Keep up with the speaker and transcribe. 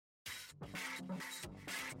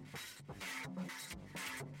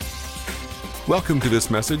Welcome to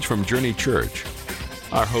this message from Journey Church.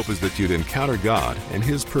 Our hope is that you'd encounter God and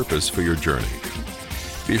His purpose for your journey.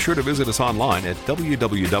 Be sure to visit us online at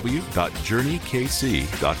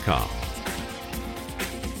www.journeykc.com.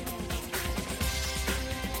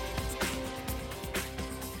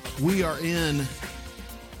 We are in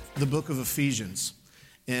the book of Ephesians,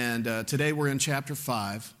 and today we're in chapter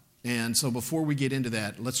 5. And so before we get into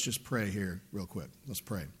that, let's just pray here real quick. Let's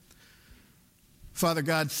pray. Father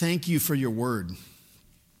God, thank you for your word.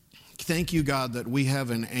 Thank you, God, that we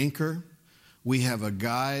have an anchor, we have a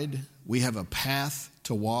guide, we have a path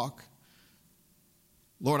to walk.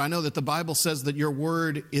 Lord, I know that the Bible says that your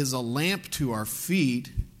word is a lamp to our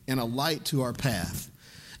feet and a light to our path.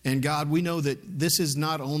 And God, we know that this is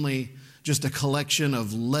not only just a collection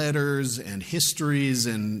of letters and histories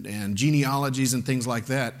and genealogies and things like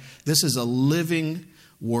that. This is a living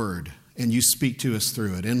word, and you speak to us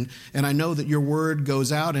through it. And I know that your word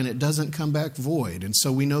goes out and it doesn't come back void. And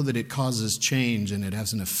so we know that it causes change and it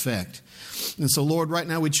has an effect. And so, Lord, right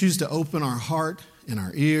now we choose to open our heart and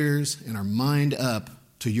our ears and our mind up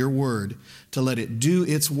to your word to let it do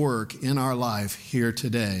its work in our life here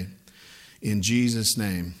today. In Jesus'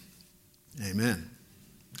 name, amen.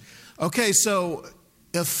 Okay, so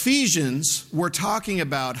Ephesians, we're talking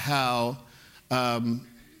about how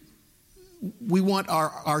we want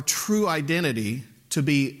our true identity to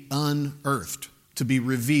be unearthed, to be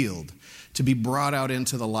revealed, to be brought out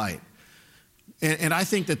into the light. And I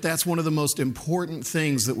think that that's one of the most important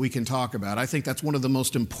things that we can talk about. I think that's one of the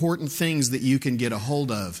most important things that you can get a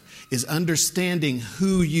hold of, is understanding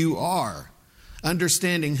who you are,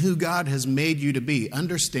 understanding who God has made you to be,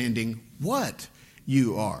 understanding what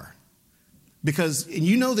you are. Because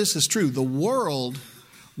you know this is true. The world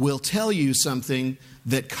will tell you something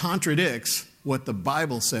that contradicts what the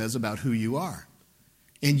Bible says about who you are.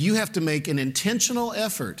 And you have to make an intentional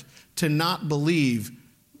effort to not believe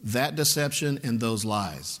that deception and those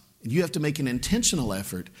lies. You have to make an intentional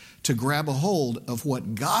effort to grab a hold of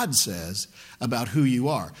what God says about who you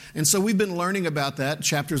are. And so we've been learning about that,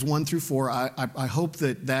 chapters 1 through 4. I hope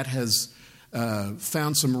that that has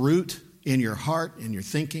found some root in your heart, in your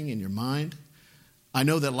thinking, in your mind. I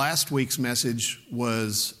know that last week's message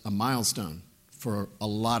was a milestone for a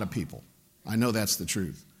lot of people. I know that's the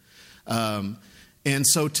truth. And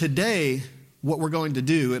so today, what we're going to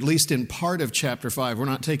do, at least in part of chapter 5, we're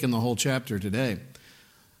not taking the whole chapter today.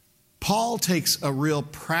 Paul takes a real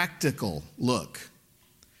practical look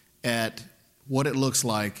at what it looks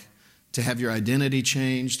like to have your identity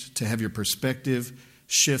changed, to have your perspective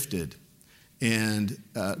shifted, and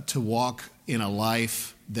to walk in a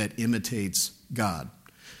life that imitates God.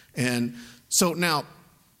 And so now,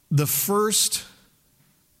 the first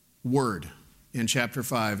word in chapter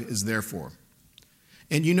 5 is therefore.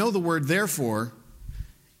 And you know the word therefore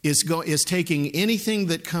is taking anything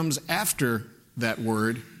that comes after that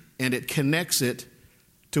word and it connects it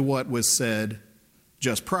to what was said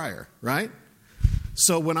just prior, right?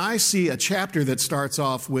 So when I see a chapter that starts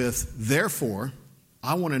off with therefore,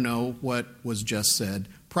 I want to know what was just said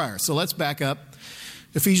prior. So let's back up.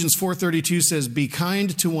 Ephesians 4:32 says, "Be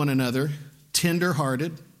kind to one another,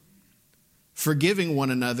 tender-hearted, forgiving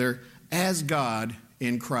one another as God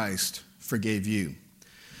in Christ forgave you."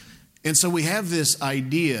 And so we have this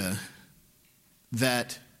idea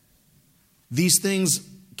that these things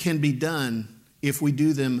can be done if we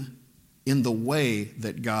do them in the way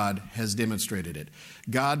that God has demonstrated it.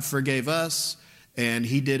 God forgave us, and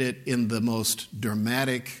He did it in the most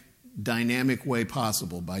dramatic, dynamic way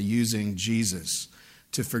possible by using Jesus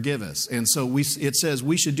to forgive us. And so it says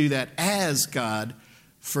we should do that as God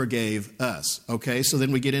forgave us. Okay, so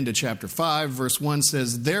then we get into chapter 5. Verse 1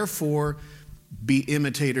 says, "Therefore be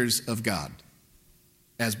imitators of God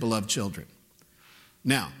as beloved children."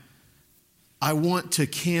 Now, I want to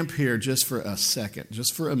camp here just for a second,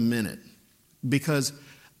 just for a minute, because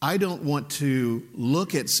I don't want to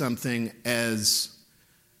look at something as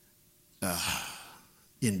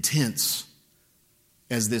intense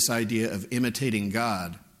as this idea of imitating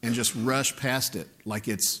God and just rush past it like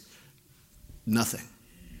it's nothing.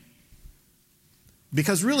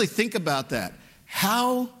 Because really think about that.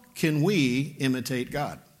 How can we imitate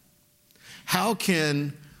God? How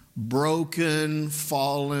can broken,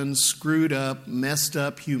 fallen, screwed up, messed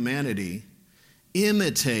up humanity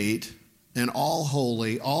imitate an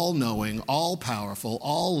all-holy, all-knowing, all-powerful,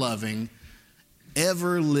 all-loving,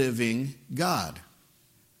 ever-living God?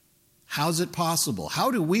 How's it possible?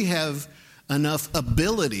 How do we have enough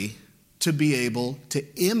ability to be able to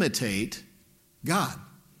imitate God?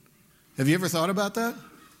 Have you ever thought about that?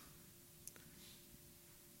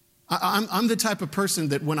 I'm the type of person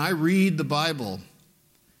that when I read the Bible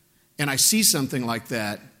and I see something like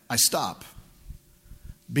that, I stop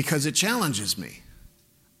because it challenges me.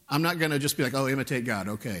 I'm not going to just be like, oh, imitate God,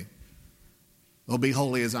 okay. Oh, be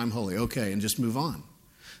holy as I'm holy, okay, and just move on.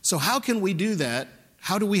 So how can we do that?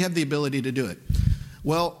 How do we have the ability to do it?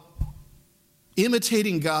 Well,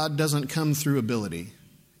 imitating God doesn't come through ability.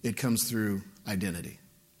 It comes through identity.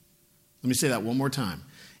 Let me say that one more time.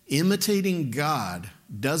 Imitating God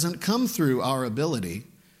doesn't come through our ability.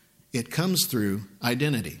 It comes through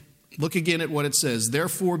identity. Look again at what it says.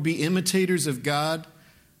 Therefore, be imitators of God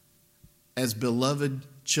as beloved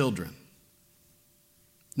children.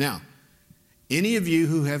 Now, any of you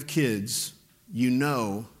who have kids, you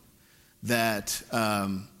know that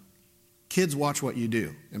kids watch what you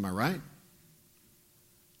do. Am I right?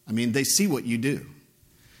 I mean, they see what you do.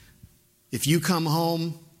 If you come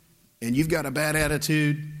home and you've got a bad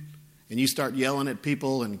attitude and you start yelling at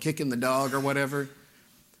people and kicking the dog or whatever,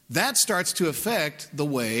 that starts to affect the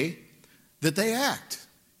way that they act.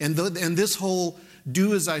 And this whole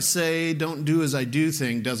do as I say, don't do as I do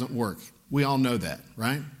thing doesn't work. We all know that,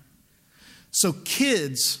 right? So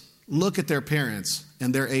kids look at their parents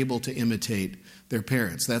and they're able to imitate their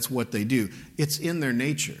parents. That's what they do. It's in their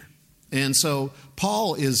nature. And so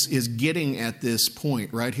Paul is getting at this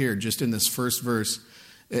point right here, just in this first verse.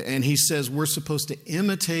 And he says we're supposed to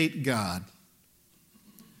imitate God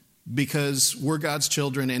because we're God's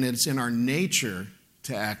children and it's in our nature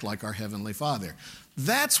to act like our Heavenly Father.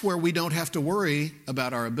 That's where we don't have to worry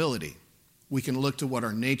about our ability. We can look to what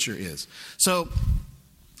our nature is. So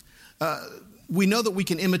we know that we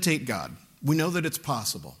can imitate God. We know that it's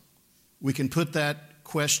possible. We can put that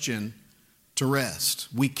question to rest.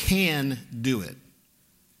 We can do it.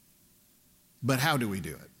 But how do we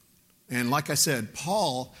do it? And like I said,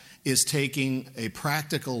 Paul is taking a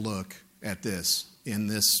practical look at this in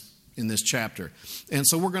this chapter. And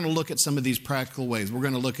so we're going to look at some of these practical ways. We're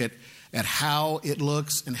going to look at how it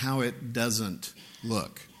looks and how it doesn't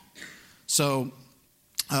look. So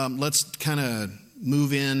let's kind of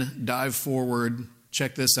move in, dive forward,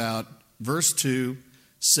 check this out. Verse 2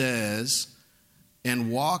 says,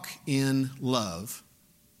 and walk in love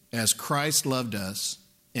as Christ loved us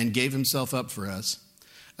and gave himself up for us,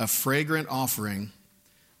 a fragrant offering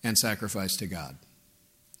and sacrifice to God.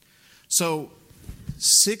 So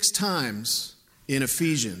 6 times in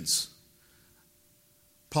Ephesians,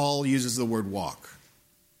 Paul uses the word walk.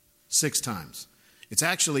 6 times. It's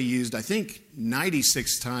actually used, I think,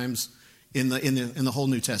 96 times in the whole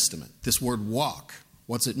New Testament. This word walk.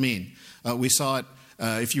 What's it mean? We saw it,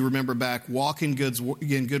 if you remember back, walk in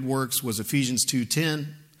good works was Ephesians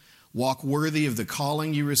 2:10. Walk worthy of the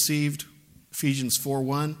calling you received, Ephesians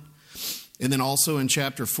 4:1. And then also in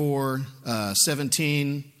chapter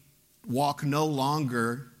 4:17, walk no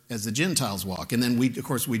longer as the Gentiles walk. And then we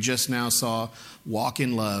just now saw walk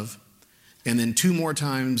in love. And then 2 more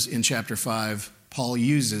times in chapter 5, Paul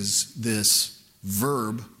uses this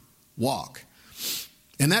verb, walk.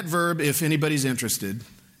 And that verb, if anybody's interested,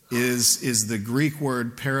 is the Greek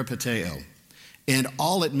word peripateo. And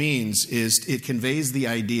all it means is it conveys the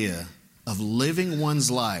idea of living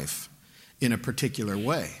one's life in a particular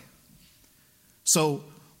way. So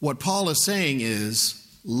what Paul is saying is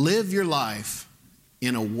live your life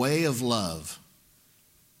in a way of love,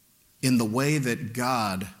 in the way that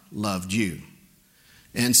God loved you.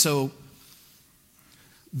 And so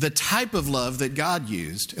the type of love that God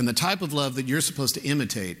used and the type of love that you're supposed to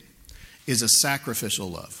imitate is a sacrificial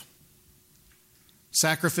love.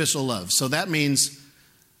 Sacrificial love. So that means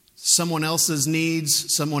someone else's needs,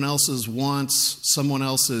 someone else's wants, someone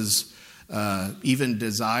else's even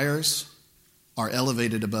desires are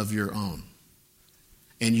elevated above your own.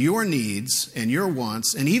 And your needs and your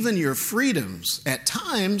wants and even your freedoms at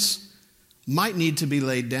times might need to be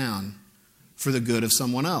laid down for the good of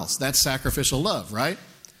someone else. That's sacrificial love, right?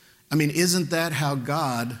 I mean, isn't that how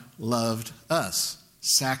God loved us?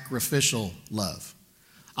 Sacrificial love.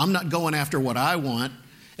 I'm not going after what I want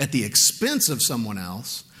at the expense of someone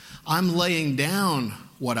else. I'm laying down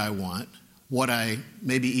what I want, what I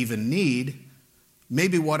maybe even need,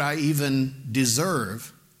 maybe what I even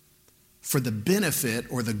deserve for the benefit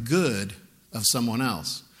or the good of someone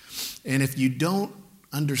else. And if you don't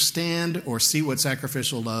understand or see what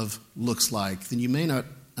sacrificial love looks like, then you may not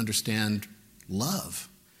understand love.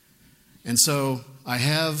 And so I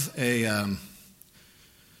have a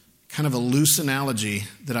kind of a loose analogy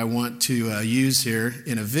that I want to use here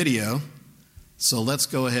in a video. So let's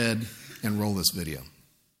go ahead and roll this video.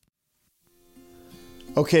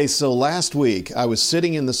 Okay, so last week I was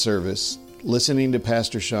sitting in the service listening to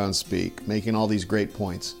Pastor Sean speak, making all these great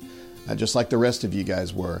points, just like the rest of you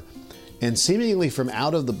guys were. And seemingly from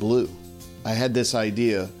out of the blue, I had this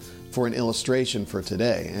idea for an illustration for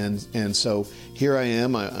today. And so here I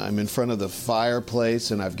am, I'm in front of the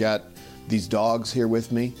fireplace, and I've got these dogs here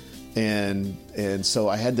with me. And so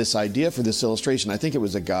I had this idea for this illustration. I think it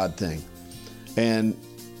was a God thing. And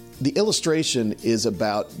the illustration is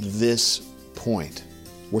about this point.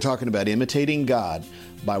 We're talking about imitating God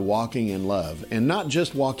by walking in love. And not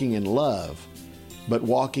just walking in love, but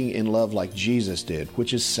walking in love like Jesus did,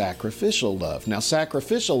 which is sacrificial love. Now,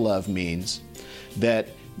 sacrificial love means that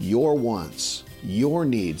your wants, your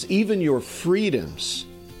needs, even your freedoms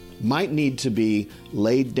might need to be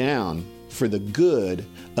laid down for the good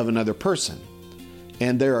of another person.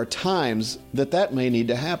 And there are times that may need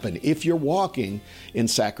to happen if you're walking in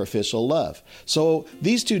sacrificial love. So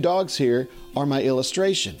these two dogs here are my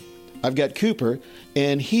illustration. I've got Cooper,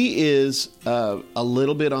 and he is a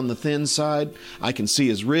little bit on the thin side. I can see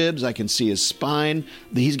his ribs. I can see his spine.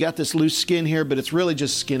 He's got this loose skin here, but it's really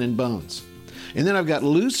just skin and bones. And then I've got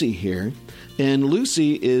Lucy here, and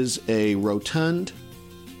Lucy is a rotund,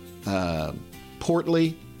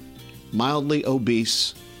 portly, mildly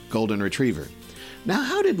obese golden retriever. Now,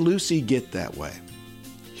 how did Lucy get that way?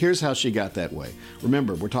 Here's how she got that way.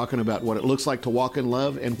 Remember, we're talking about what it looks like to walk in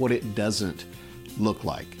love and what it doesn't look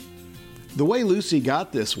like. The way Lucy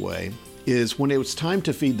got this way is when it was time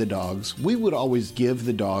to feed the dogs, we would always give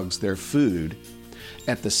the dogs their food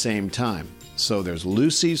at the same time. So there's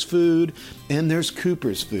Lucy's food and there's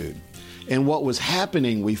Cooper's food. And what was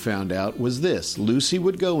happening, we found out, was this. Lucy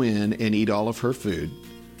would go in and eat all of her food,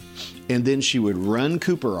 and then she would run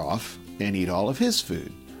Cooper off and eat all of his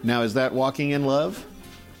food. Now, is that walking in love?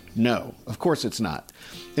 No, of course it's not.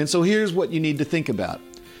 And so here's what you need to think about.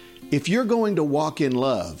 If you're going to walk in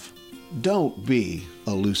love, don't be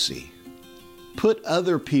a Lucy. Put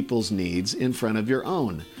other people's needs in front of your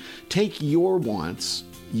own. Take your wants,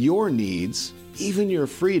 your needs, even your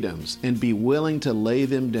freedoms, and be willing to lay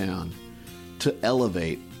them down to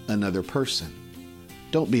elevate another person.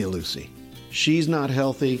 Don't be a Lucy. She's not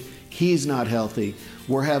healthy. He's not healthy.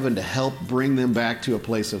 We're having to help bring them back to a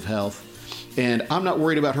place of health. And I'm not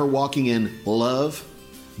worried about her walking in love,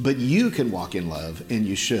 but you can walk in love, and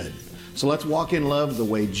you should. So let's walk in love the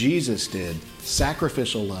way Jesus did,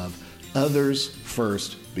 sacrificial love, others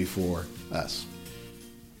first before us.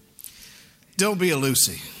 Don't be a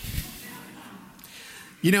Lucy.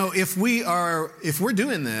 You know, if we're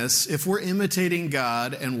doing this, if we're imitating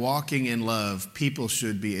God and walking in love, people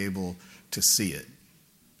should be able to see it.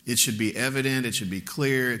 It should be evident. It should be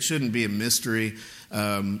clear. It shouldn't be a mystery.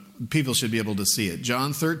 People should be able to see it.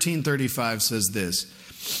 John 13:35 says this,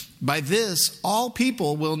 "By this, all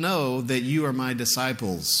people will know that you are my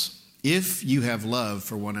disciples, if you have love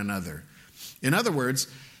for one another." In other words,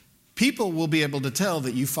 people will be able to tell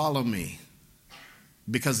that you follow me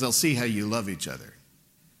because they'll see how you love each other.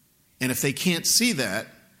 And if they can't see that,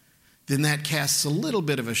 then that casts a little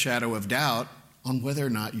bit of a shadow of doubt on whether or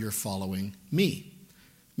not you're following me.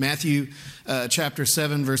 Matthew chapter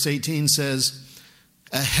 7, verse 18 says,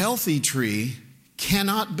 "A healthy tree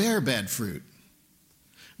cannot bear bad fruit,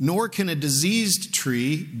 nor can a diseased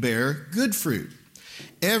tree bear good fruit.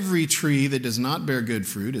 Every tree that does not bear good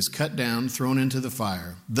fruit is cut down, thrown into the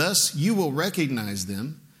fire. Thus you will recognize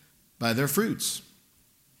them by their fruits."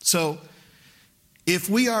 So, if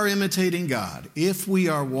we are imitating God, if we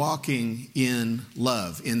are walking in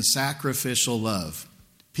love, in sacrificial love,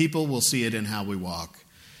 people will see it in how we walk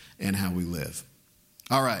and how we live.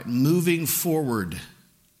 All right, moving forward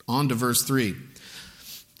on to verse 3.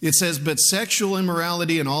 It says, "But sexual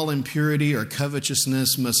immorality and all impurity or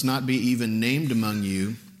covetousness must not be even named among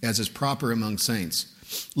you, as is proper among saints.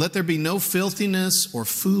 Let there be no filthiness or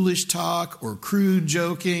foolish talk or crude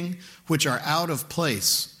joking, which are out of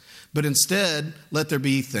place. But instead, let there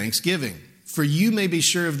be thanksgiving. For you may be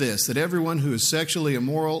sure of this, that everyone who is sexually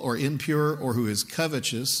immoral or impure or who is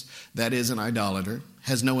covetous, that is, an idolater,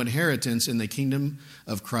 has no inheritance in the kingdom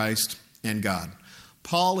of Christ and God."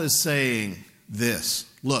 Paul is saying this.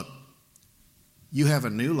 Look, you have a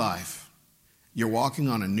new life. You're walking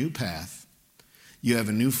on a new path. You have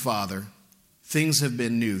a new Father. Things have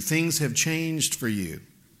been new. Things have changed for you.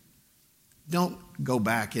 Don't go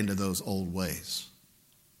back into those old ways.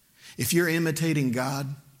 If you're imitating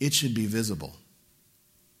God, it should be visible.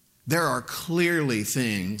 There are clearly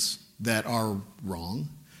things that are wrong.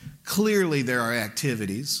 Clearly there are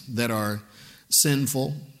activities that are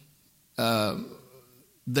sinful.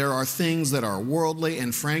 There are things that are worldly,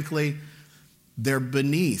 and frankly, they're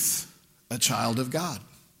beneath a child of God.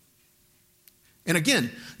 And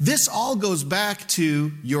again, this all goes back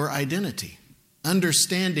to your identity,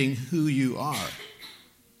 understanding who you are.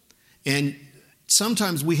 And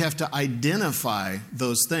sometimes we have to identify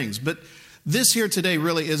those things. But this here today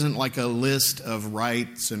really isn't like a list of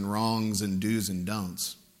rights and wrongs and do's and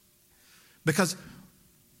don'ts. Because,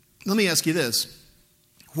 let me ask you this.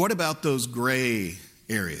 What about those gray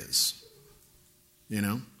areas? You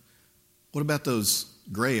know? What about those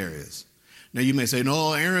gray areas? Now you may say,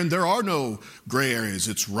 no, Aaron, there are no gray areas.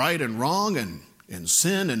 It's right and wrong and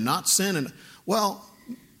sin and not sin. And well,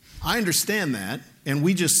 I understand that. And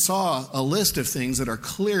we just saw a list of things that are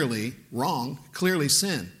clearly wrong, clearly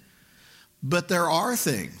sin. But there are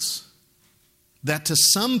things that to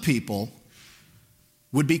some people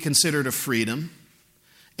would be considered a freedom,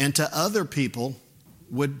 and to other people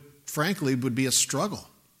would be a struggle.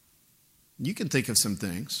 You can think of some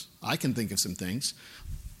things. I can think of some things.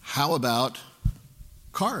 How about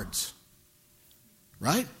cards?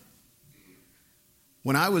 Right?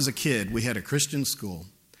 When I was a kid, we had a Christian school,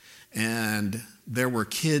 and there were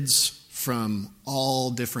kids from all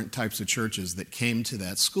different types of churches that came to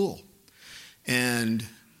that school. And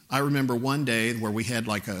I remember one day where we had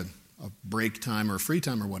like a break time or free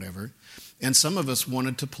time or whatever, and some of us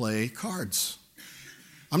wanted to play cards.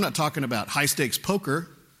 I'm not talking about high-stakes poker.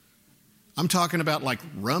 I'm talking about like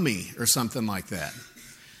rummy or something like that.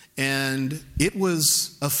 And it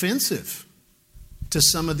was offensive to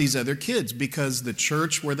some of these other kids because the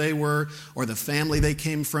church where they were or the family they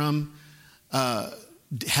came from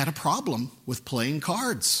had a problem with playing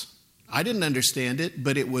cards. I didn't understand it,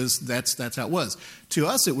 but that's how it was. To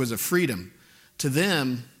us, it was a freedom. To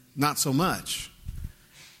them, not so much.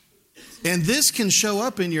 And this can show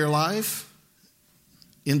up in your life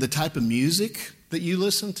in the type of music that you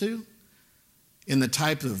listen to, in the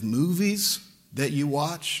type of movies that you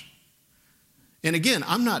watch. And again,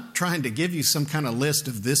 I'm not trying to give you some kind of list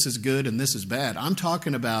of this is good and this is bad. I'm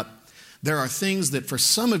talking about there are things that for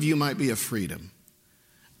some of you might be a freedom,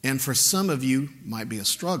 and for some of you might be a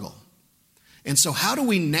struggle. And so how do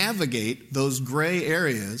we navigate those gray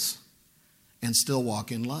areas and still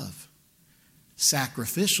walk in love?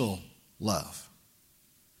 Sacrificial love.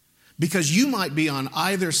 Because you might be on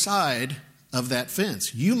either side of that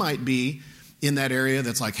fence. You might be in that area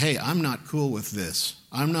that's like, hey, I'm not cool with this.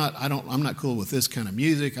 I'm not cool with this kind of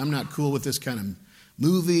music. I'm not cool with this kind of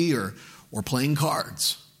movie or playing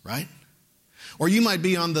cards, right? Or you might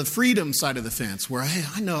be on the freedom side of the fence where, hey,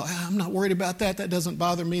 I know, I'm not worried about that. That doesn't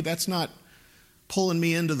bother me. That's not pulling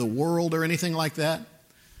me into the world or anything like that.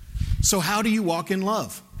 So how do you walk in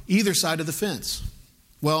love? Either side of the fence.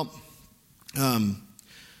 Well,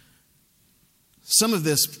 some of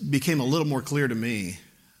this became a little more clear to me.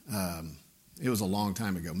 It was a long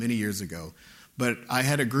time ago, many years ago. But I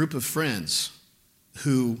had a group of friends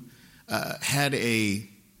who had a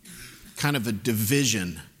kind of a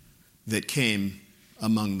division that came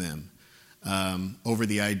among them over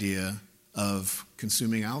the idea of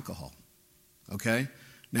consuming alcohol. Okay?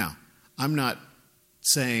 Now, I'm not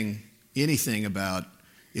saying anything about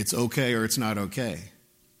it's okay or it's not okay.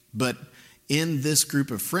 But in this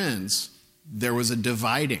group of friends, there was a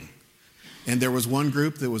dividing. And there was one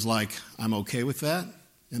group that was like, I'm okay with that.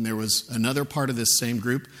 And there was another part of this same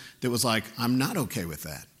group that was like, I'm not okay with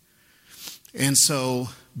that. And so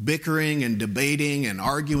bickering and debating and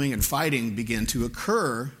arguing and fighting began to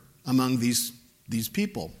occur among these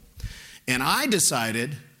people. And I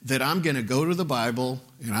decided that I'm going to go to the Bible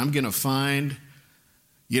and I'm going to find,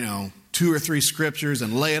 2 or 3 scriptures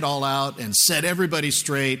and lay it all out and set everybody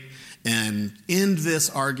straight and end this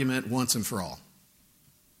argument once and for all.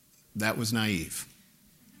 That was naive.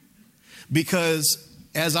 Because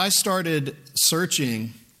as I started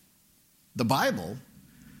searching the Bible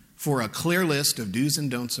for a clear list of do's and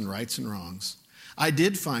don'ts and rights and wrongs, I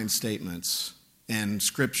did find statements and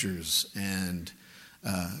scriptures and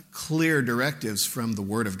clear directives from the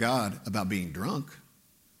Word of God about being drunk.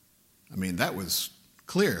 I mean, that was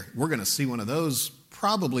clear. We're going to see one of those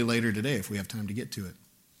probably later today if we have time to get to it.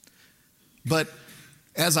 But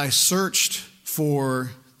as I searched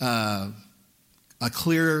for a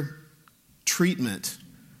clear treatment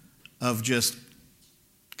of just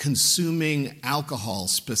consuming alcohol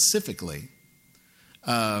specifically,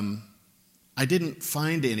 I didn't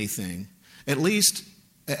find anything, at least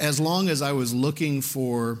as long as I was looking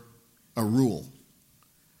for a rule.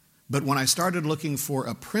 But when I started looking for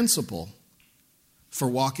a principle for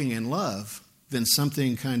walking in love, then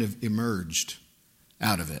something kind of emerged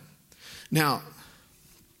out of it. Now,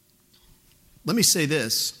 let me say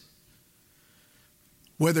this.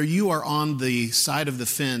 Whether you are on the side of the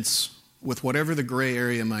fence with whatever the gray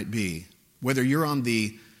area might be, whether you're on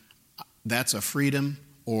the that's a freedom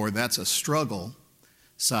or that's a struggle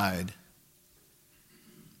side,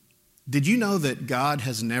 Did you know that God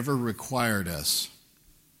has never required us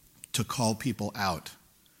to call people out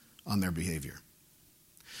on their behavior?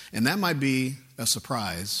 And that might be a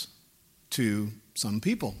surprise to some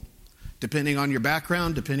people, depending on your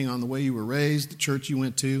background, depending on the way you were raised, the church you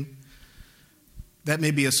went to. That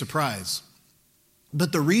may be a surprise.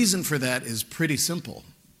 But the reason for that is pretty simple.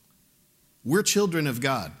 We're children of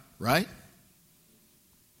God, right?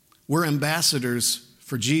 We're ambassadors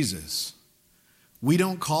for Jesus. We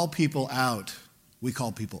don't call people out, we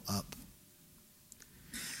call people up.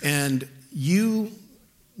 And you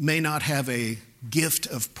may not have a gift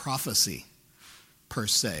of prophecy per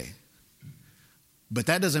se, but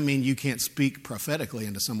that doesn't mean you can't speak prophetically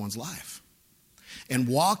into someone's life. And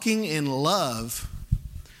walking in love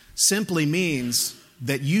simply means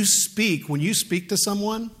that you speak, when you speak to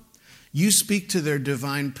someone, you speak to their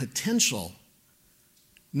divine potential,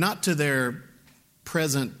 not to their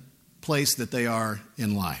present place that they are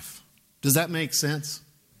in life. Does that make sense?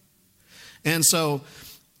 And so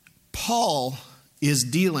Paul is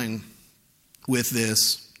dealing with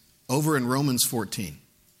this over in Romans 14.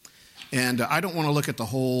 And I don't want to look at the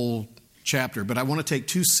whole chapter, but I want to take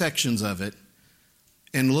two sections of it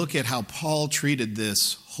and look at how Paul treated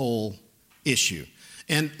this whole issue.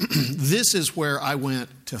 And this is where I went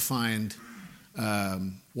to find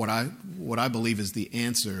what I believe is the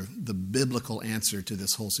answer, the biblical answer to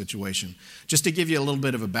this whole situation. Just to give you a little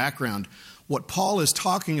bit of a background, what Paul is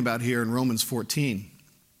talking about here in Romans 14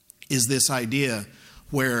 is this idea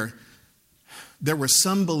where there were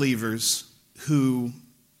some believers who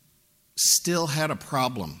still had a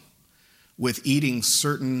problem with eating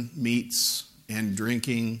certain meats and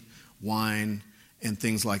drinking wine and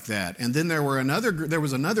things like that. And then there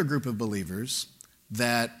was another group of believers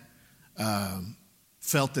that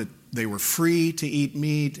felt that they were free to eat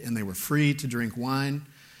meat and they were free to drink wine.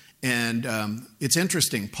 And it's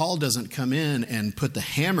interesting, Paul doesn't come in and put the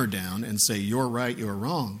hammer down and say, you're right, you're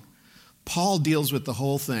wrong. Paul deals with the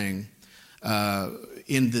whole thing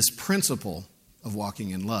in this principle of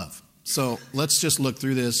walking in love. So let's just look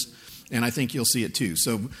through this, and I think you'll see it too.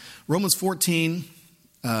 So Romans 14,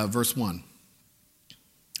 verse 1.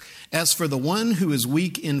 As for the one who is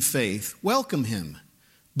weak in faith, welcome him,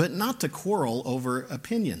 but not to quarrel over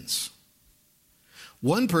opinions.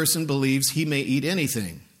 One person believes he may eat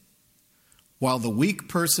anything, while the weak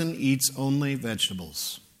person eats only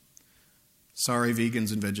vegetables. Sorry,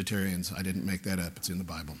 vegans and vegetarians, I didn't make that up. It's in the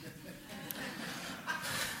Bible.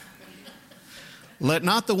 Let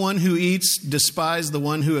not the one who eats despise the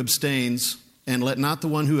one who abstains, and let not the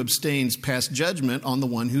one who abstains pass judgment on the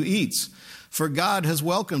one who eats, for God has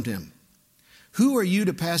welcomed him. Who are you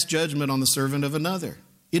to pass judgment on the servant of another?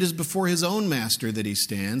 It is before his own master that he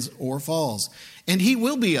stands or falls, and he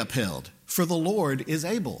will be upheld, for the Lord is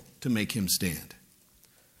able to make him stand.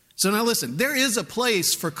 So now listen, there is a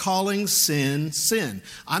place for calling sin, sin.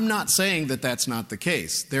 I'm not saying that that's not the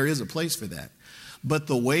case. There is a place for that. But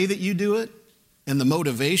the way that you do it, and the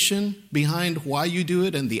motivation behind why you do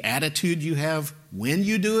it, and the attitude you have when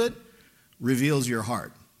you do it, reveals your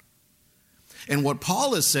heart. And what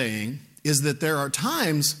Paul is saying is that there are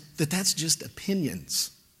times that that's just opinions,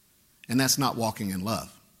 and that's not walking in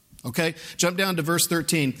love. Okay? Jump down to verse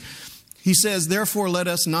 13. He says, therefore let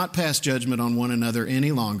us not pass judgment on one another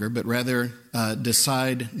any longer, but rather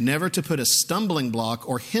decide never to put a stumbling block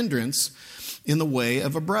or hindrance in the way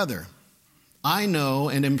of a brother. I know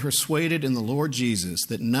and am persuaded in the Lord Jesus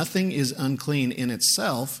that nothing is unclean in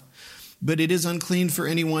itself, but it is unclean for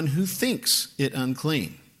anyone who thinks it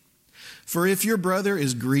unclean. For if your brother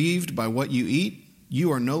is grieved by what you eat,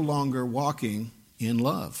 you are no longer walking in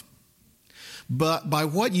love. But by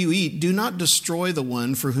what you eat, do not destroy the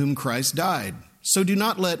one for whom Christ died. So do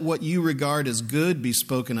not let what you regard as good be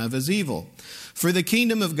spoken of as evil. For the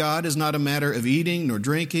kingdom of God is not a matter of eating nor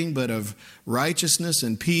drinking, but of righteousness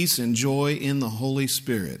and peace and joy in the Holy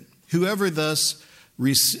Spirit. Whoever thus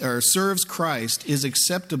serves Christ is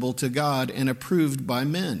acceptable to God and approved by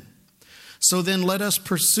men. So then let us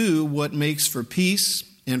pursue what makes for peace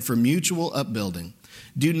and for mutual upbuilding.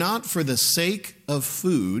 Do not for the sake of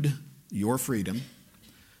food, your freedom,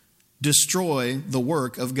 destroy the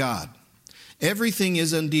work of God. Everything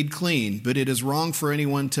is indeed clean, but it is wrong for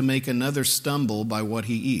anyone to make another stumble by what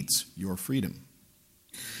he eats, your freedom.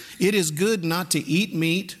 It is good not to eat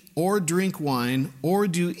meat or drink wine or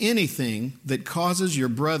do anything that causes your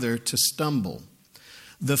brother to stumble.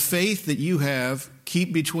 The faith that you have,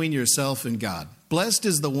 keep between yourself and God. Blessed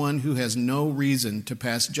is the one who has no reason to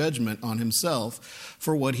pass judgment on himself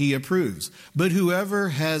for what he approves. But whoever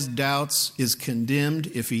has doubts is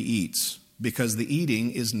condemned if he eats, because the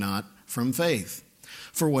eating is not from faith.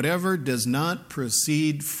 For whatever does not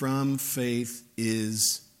proceed from faith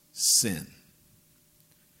is sin.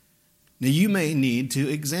 Now, you may need to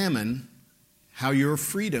examine how your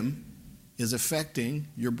freedom is affecting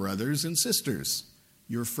your brothers and sisters,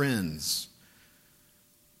 your friends.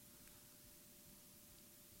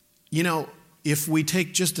 You know, if we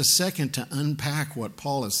take just a second to unpack what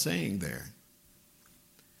Paul is saying there,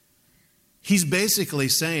 he's basically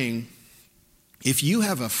saying, if you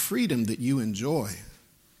have a freedom that you enjoy,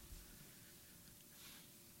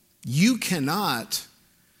 you cannot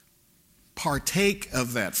partake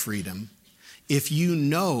of that freedom if you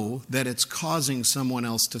know that it's causing someone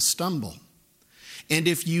else to stumble. And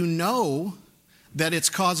if you know that it's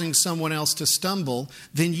causing someone else to stumble,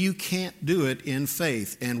 then you can't do it in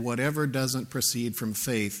faith. And whatever doesn't proceed from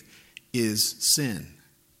faith is sin.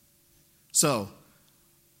 So,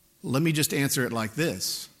 let me just answer it like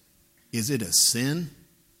this. Is it a sin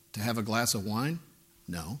to have a glass of wine?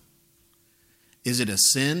 No. Is it a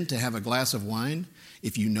sin to have a glass of wine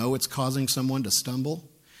if you know it's causing someone to stumble?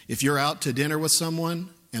 If you're out to dinner with someone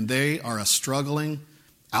and they are a struggling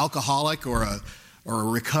alcoholic or a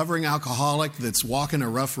recovering alcoholic that's walking a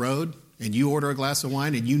rough road, and you order a glass of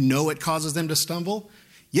wine and you know it causes them to stumble,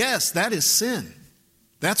 yes, that is sin.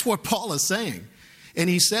 That's what Paul is saying. And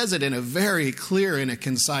he says it in a very clear and a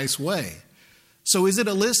concise way. So is it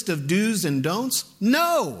a list of do's and don'ts?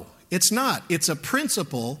 No, it's not. It's a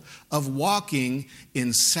principle of walking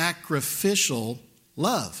in sacrificial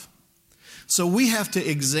love. So we have to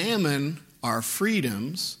examine our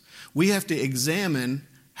freedoms. We have to examine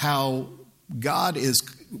how God is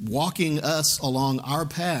walking us along our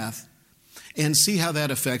path and see how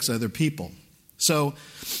that affects other people. So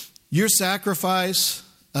you sacrifice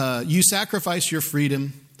your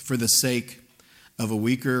freedom for the sake of a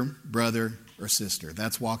weaker brother or sister.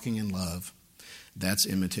 That's walking in love. That's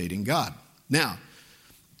imitating God. Now,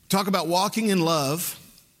 talk about walking in love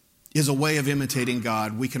is a way of imitating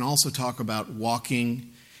God. We can also talk about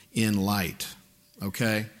walking in light.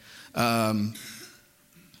 Okay?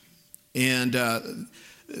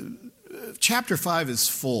 Chapter 5 is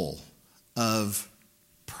full of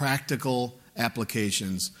practical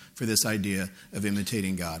applications for this idea of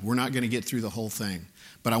imitating God. We're not going to get through the whole thing,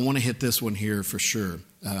 but I want to hit this one here for sure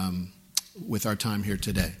with our time here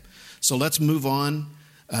today. So let's move on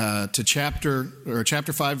to chapter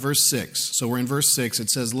 5, verse 6. So we're in verse 6. It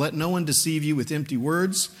says, "Let no one deceive you with empty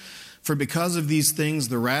words, for because of these things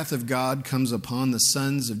the wrath of God comes upon the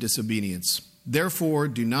sons of disobedience. Therefore,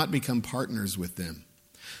 do not become partners with them.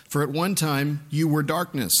 For at one time you were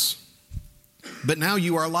darkness, but now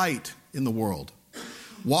you are light in the world.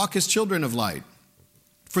 Walk as children of light,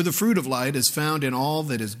 for the fruit of light is found in all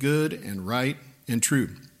that is good and right and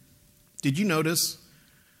true." Did you notice?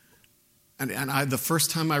 The first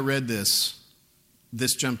time I read this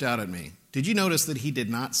jumped out at me. Did you notice that he did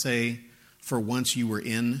not say, "For once you were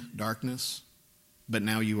in darkness, but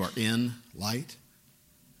now you are in light"?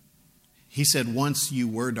 He said, "Once you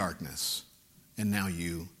were darkness, and now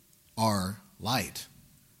you are light."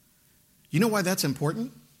 You know why that's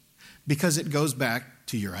important? Because it goes back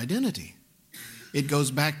to your identity. It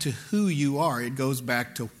goes back to who you are. It goes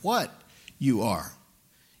back to what you are.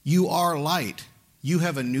 You are light. You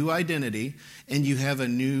have a new identity, and you have a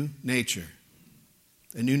new nature.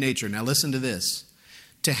 A new nature. Now listen to this.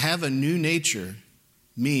 To have a new nature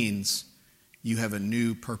means you have a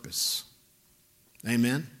new purpose.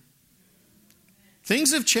 Amen?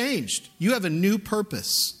 Things have changed. You have a new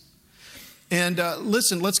purpose. And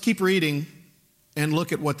listen, let's keep reading and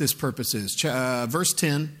look at what this purpose is. Verse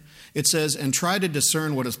 10, it says, "And try to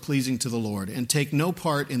discern what is pleasing to the Lord, and take no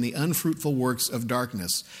part in the unfruitful works of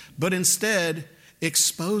darkness, but instead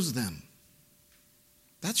expose them."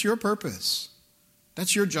 That's your purpose.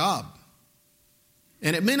 That's your job.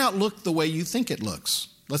 And it may not look the way you think it looks.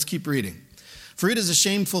 Let's keep reading. "For it is a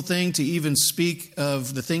shameful thing to even speak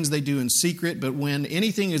of the things they do in secret, but when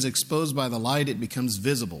anything is exposed by the light, it becomes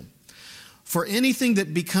visible. For anything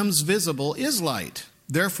that becomes visible is light.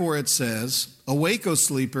 Therefore it says, 'Awake, O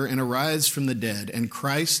sleeper, and arise from the dead, and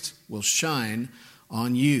Christ will shine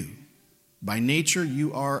on you.' By nature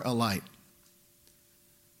you are a light."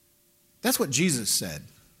 That's what Jesus said.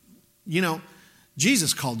 You know,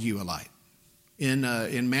 Jesus called you a light.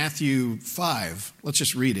 In Matthew 5, let's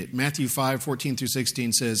just read it. Matthew 5, 14 through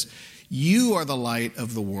 16 says, "You are the light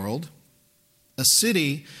of the world. A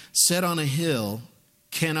city set on a hill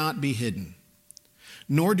cannot be hidden.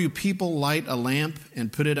 Nor do people light a lamp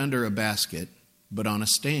and put it under a basket, but on a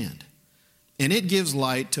stand. And it gives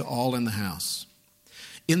light to all in the house.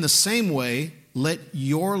 In the same way, let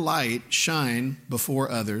your light shine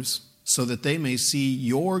before others, so that they may see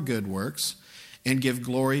your good works and give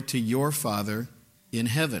glory to your Father in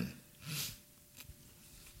heaven.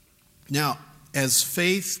 Now, as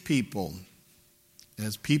faith people,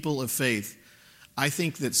 as people of faith, I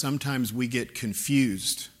think that sometimes we get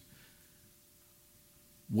confused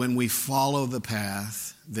when we follow the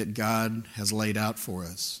path that God has laid out for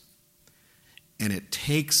us, and it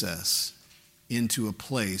takes us into a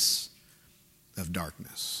place of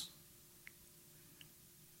darkness.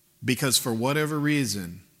 Because for whatever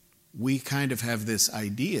reason, we kind of have this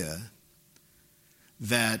idea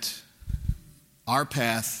that our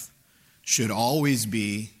path should always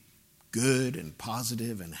be good and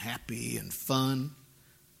positive and happy and fun.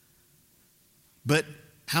 But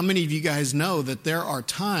how many of you guys know that there are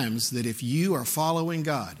times that if you are following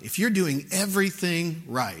God, if you're doing everything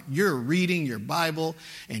right, you're reading your Bible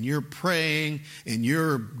and you're praying and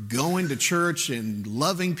you're going to church and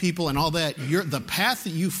loving people and all that, the path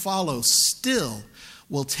that you follow still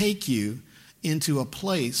will take you into a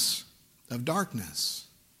place of darkness.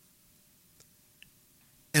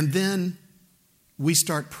 And then we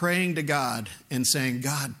start praying to God and saying,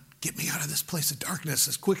 God, get me out of this place of darkness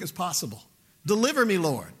as quick as possible. Deliver me,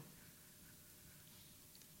 Lord.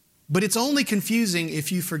 But it's only confusing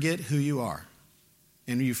if you forget who you are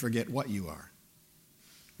and you forget what you are.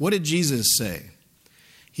 What did Jesus say?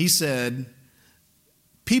 He said,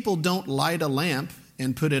 people don't light a lamp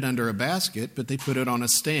and put it under a basket, but they put it on a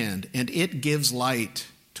stand, and it gives light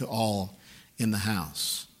to all in the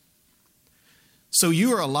house. So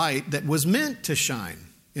you are a light that was meant to shine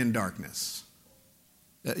in darkness.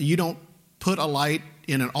 You don't put a light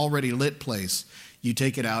in an already lit place. You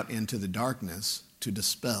take it out into the darkness to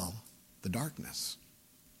dispel the darkness.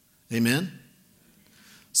 Amen?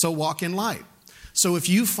 So walk in light. So if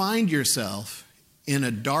you find yourself in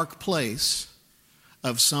a dark place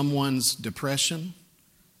of someone's depression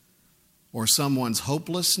or someone's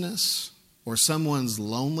hopelessness or someone's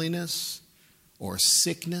loneliness or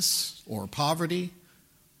sickness or poverty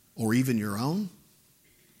or even your own,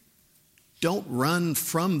 don't run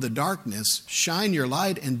from the darkness. Shine your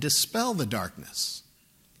light and dispel the darkness.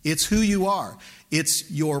 It's who you are. It's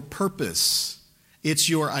your purpose. It's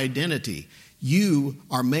your identity. You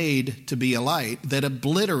are made to be a light that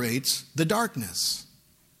obliterates the darkness.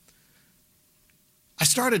 I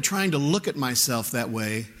started trying to look at myself that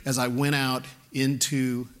way as I went out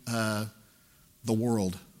into the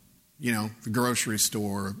world, the grocery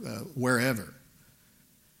store, wherever.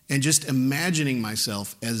 And just imagining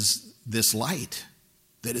myself as this light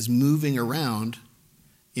that is moving around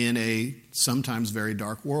in a sometimes very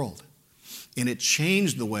dark world. And it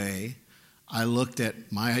changed the way I looked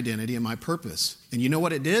at my identity and my purpose. And you know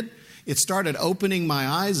what it did? It started opening my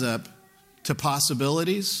eyes up to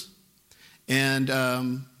possibilities and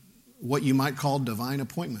what you might call divine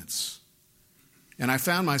appointments. And I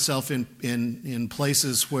found myself in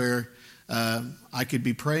places where I could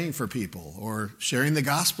be praying for people or sharing the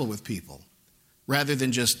gospel with people rather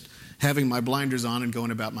than just having my blinders on and going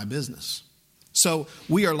about my business. So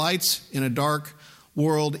we are lights in a dark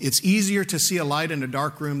world. It's easier to see a light in a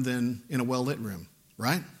dark room than in a well-lit room,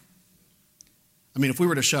 right? I mean, if we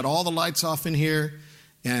were to shut all the lights off in here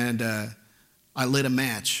and I lit a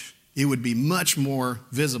match, it would be much more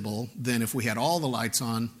visible than if we had all the lights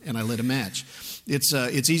on and I lit a match.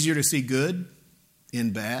 It's easier to see good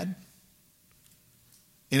in bad.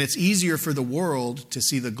 And it's easier for the world to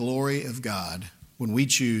see the glory of God when we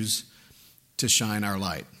choose to shine our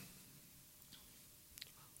light.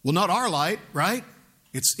 Well, not our light, right?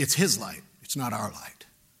 It's His light. It's not our light.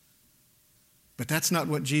 But that's not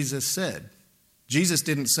what Jesus said. Jesus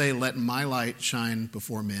didn't say, let my light shine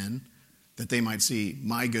before men, that they might see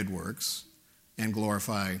my good works and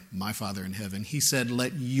glorify my Father in heaven. He said,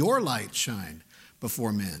 let your light shine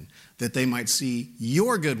before men, that they might see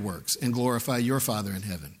your good works and glorify your Father in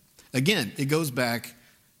heaven. Again, it goes back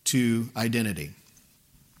to identity.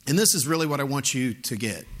 And this is really what I want you to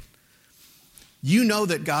get. You know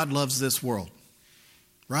that God loves this world,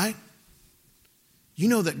 right? You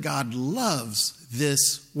know that God loves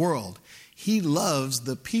this world. He loves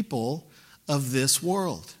the people of this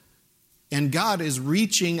world. And God is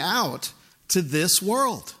reaching out to this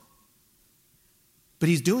world. But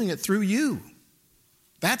He's doing it through you.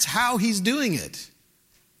 That's how He's doing it.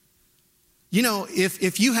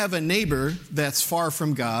 If you have a neighbor that's far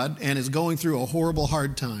from God and is going through a horrible,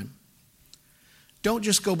 hard time, don't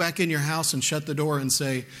just go back in your house and shut the door and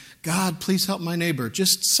say, God, please help my neighbor.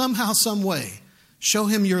 Just somehow, some way, show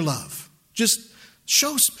him your love. Just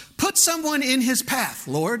put someone in his path,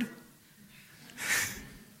 Lord.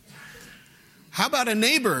 How about a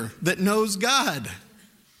neighbor that knows God?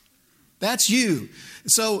 That's you.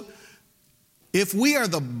 So if we are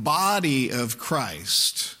the body of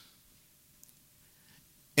Christ,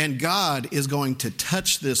 and God is going to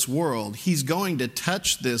touch this world, he's going to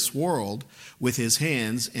touch this world with his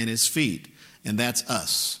hands and his feet, and that's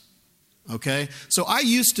us. Okay? So I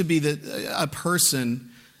used to be a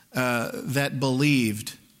person that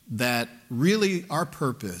believed that really our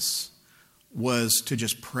purpose was to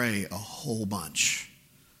just pray a whole bunch.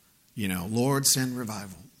 You know, Lord, send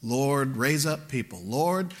revival. Lord, raise up people.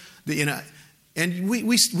 Lord, you know, and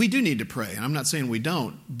we do need to pray. And I'm not saying we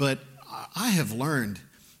don't, but I have learned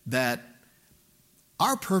that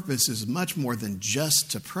our purpose is much more than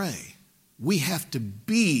just to pray. We have to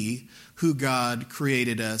be who God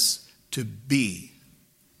created us to be.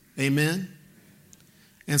 Amen?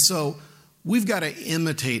 And so we've got to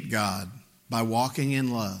imitate God by walking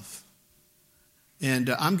in love. And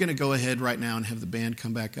I'm going to go ahead right now and have the band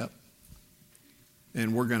come back up.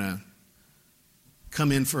 And we're going to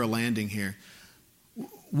come in for a landing here.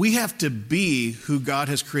 We have to be who God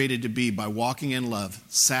has created to be by walking in love,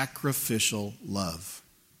 sacrificial love.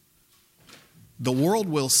 The world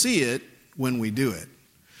will see it when we do it.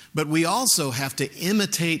 But we also have to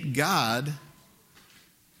imitate God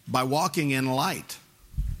by walking in light.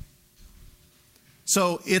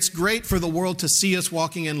 So it's great for the world to see us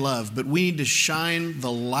walking in love, but we need to shine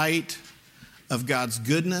the light of God's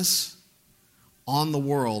goodness on the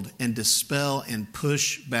world and dispel and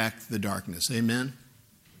push back the darkness. Amen?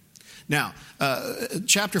 Now,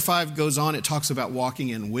 chapter 5 goes on. It talks about walking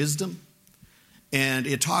in wisdom. And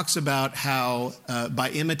it talks about how by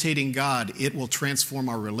imitating God, it will transform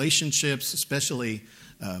our relationships, especially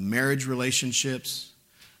marriage relationships.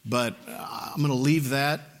 But I'm going to leave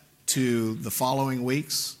that to the following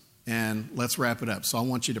weeks, and let's wrap it up. So I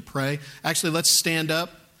want you to pray. Actually, let's stand up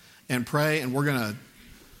and pray, and we're going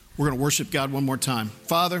to worship God one more time.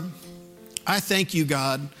 Father, I thank you,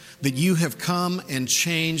 God, that you have come and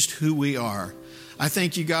changed who we are. I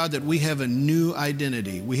thank you, God, that we have a new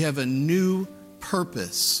identity. We have a new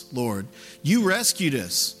purpose, Lord. You rescued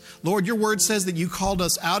us. Lord, your word says that you called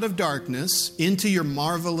us out of darkness into your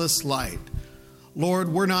marvelous light. Lord,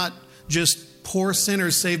 we're not just poor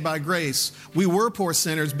sinners saved by grace. We were poor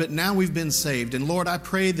sinners, but now we've been saved. And Lord, I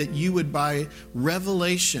pray that you would, by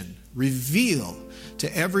revelation, reveal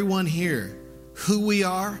to everyone here who we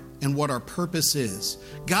are and what our purpose is.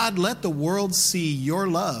 God, let the world see your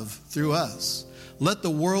love through us. Let the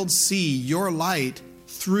world see your light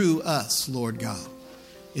through us, Lord God.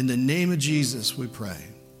 In the name of Jesus, we pray.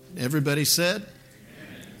 Everybody said,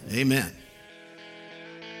 Amen.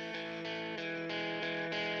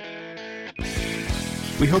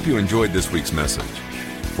 We hope you enjoyed this week's message.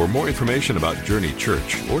 For more information about Journey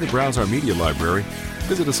Church or to browse our media library,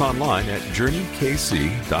 visit us online at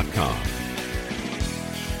journeykc.com.